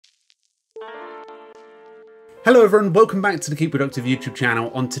Hello everyone, welcome back to the Keep Productive YouTube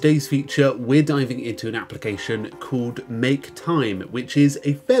channel. On today's feature, we're diving into an application called MakeTime, which is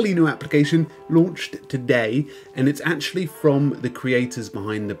a fairly new application launched today, and it's actually from the creators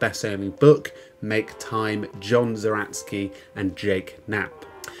behind the best-selling book, MakeTime, John Zeratsky and Jake Knapp.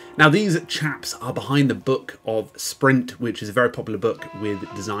 Now these chaps are behind the book of Sprint, which is a very popular book with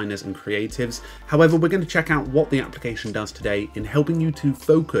designers and creatives. However, we're going to check out what the application does today in helping you to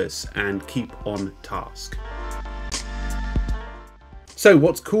focus and keep on task. So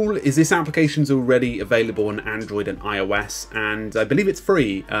what's cool is this application is already available on Android and iOS, and I believe it's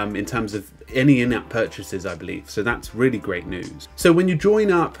free in terms of any in-app purchases, I believe. So that's really great news. So when you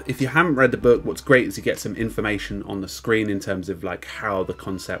join up, if you haven't read the book, what's great is you get some information on the screen in terms of like how the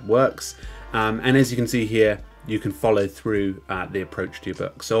concept works. And as you can see here, you can follow through the approach to your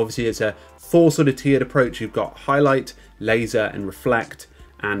book. So obviously it's a four sort of tiered approach. You've got highlight, laser and reflect,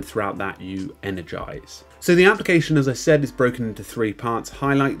 and throughout that you energize. So the application, as I said, is broken into three parts: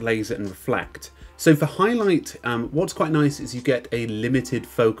 highlight, laser and reflect. So for highlight, what's quite nice is you get a limited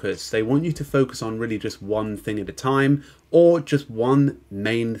focus. They want you to focus on really just one thing at a time, or just one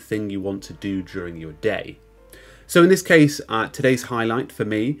main thing you want to do during your day. So in this case, today's highlight for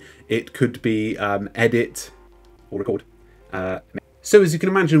me, it could be edit or record. So as you can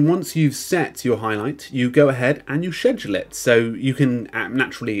imagine, once you've set your highlight, you go ahead and you schedule it. So you can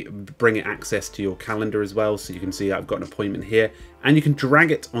naturally bring it access to your calendar as well. So you can see I've got an appointment here and you can drag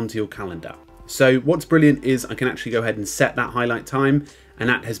it onto your calendar. So what's brilliant is I can actually go ahead and set that highlight time, and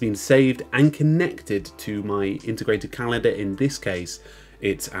that has been saved and connected to my integrated calendar. In this case,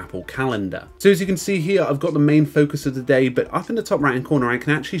 it's Apple Calendar. So as you can see here, I've got the main focus of the day, but up in the top right hand corner, I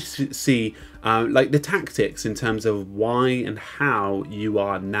can actually see like the tactics in terms of why and how you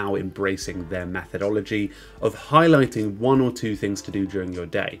are now embracing their methodology of highlighting one or two things to do during your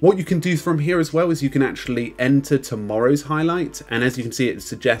day. What you can do from here as well is you can actually enter tomorrow's highlight. And as you can see, it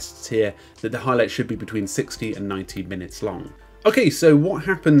suggests here that the highlight should be between 60 and 90 minutes long. Okay, so what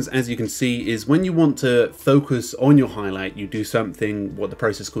happens, as you can see, is when you want to focus on your highlight, you do something, what the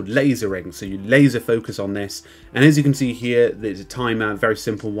process is called lasering. So you laser focus on this. And as you can see here, there's a timer, very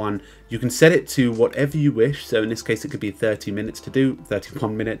simple one. You can set it to whatever you wish. So in this case, it could be 30 minutes to do,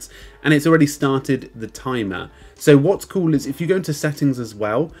 31 minutes, and it's already started the timer. So what's cool is if you go into settings as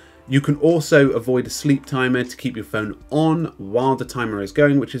well, you can also avoid a sleep timer to keep your phone on while the timer is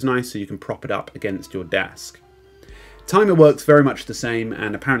going, which is nice. So you can prop it up against your desk. Timer works very much the same,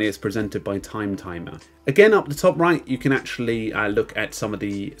 and apparently it's presented by Time Timer. Again, up the top right, you can actually look at some of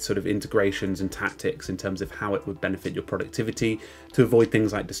the sort of integrations and tactics in terms of how it would benefit your productivity to avoid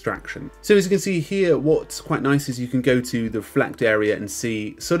things like distraction. So as you can see here, what's quite nice is you can go to the reflect area and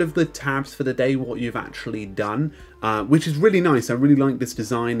see sort of the tabs for the day, what you've actually done, which is really nice. I really like this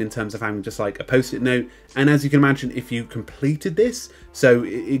design in terms of having just like a post-it note. And as you can imagine, if you completed this, so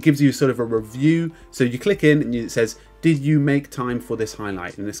it gives you sort of a review. So you click in and it says, did you make time for this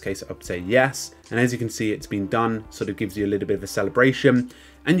highlight? In this case, I would say yes. And as you can see, it's been done, sort of gives you a little bit of a celebration.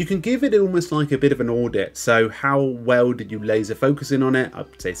 And you can give it almost like a bit of an audit. So how well did you laser focus in on it? I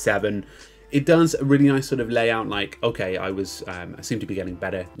would say 7. It does a really nice sort of layout, like, okay, I seem to be getting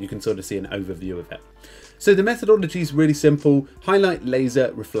better. You can sort of see an overview of it. So the methodology is really simple: highlight,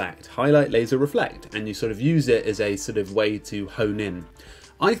 laser, reflect, highlight, laser, reflect. And you sort of use it as a sort of way to hone in.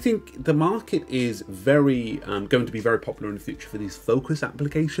 I think the market is very going to be very popular in the future for these focus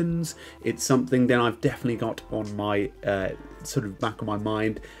applications. It's something that I've definitely got on my sort of back of my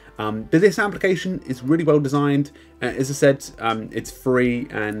mind. But this application is really well designed. As I said, it's free,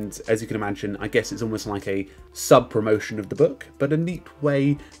 and as you can imagine, I guess it's almost like a sub-promotion of the book, but a neat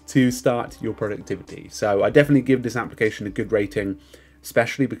way to start your productivity. So I definitely give this application a good rating,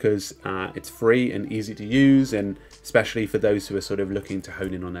 especially because it's free and easy to use, and especially for those who are sort of looking to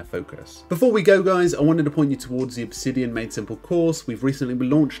hone in on their focus. Before we go, guys, I wanted to point you towards the Obsidian Made Simple course. We've recently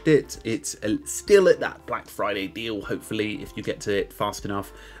launched it. It's still at that Black Friday deal, hopefully, if you get to it fast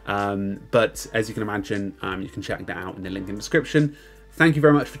enough. But as you can imagine, you can check that out in the link in the description. Thank you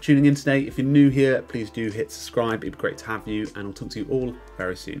very much for tuning in today. If you're new here, please do hit subscribe. It'd be great to have you, and I'll talk to you all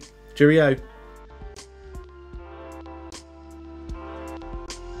very soon. Cheerio.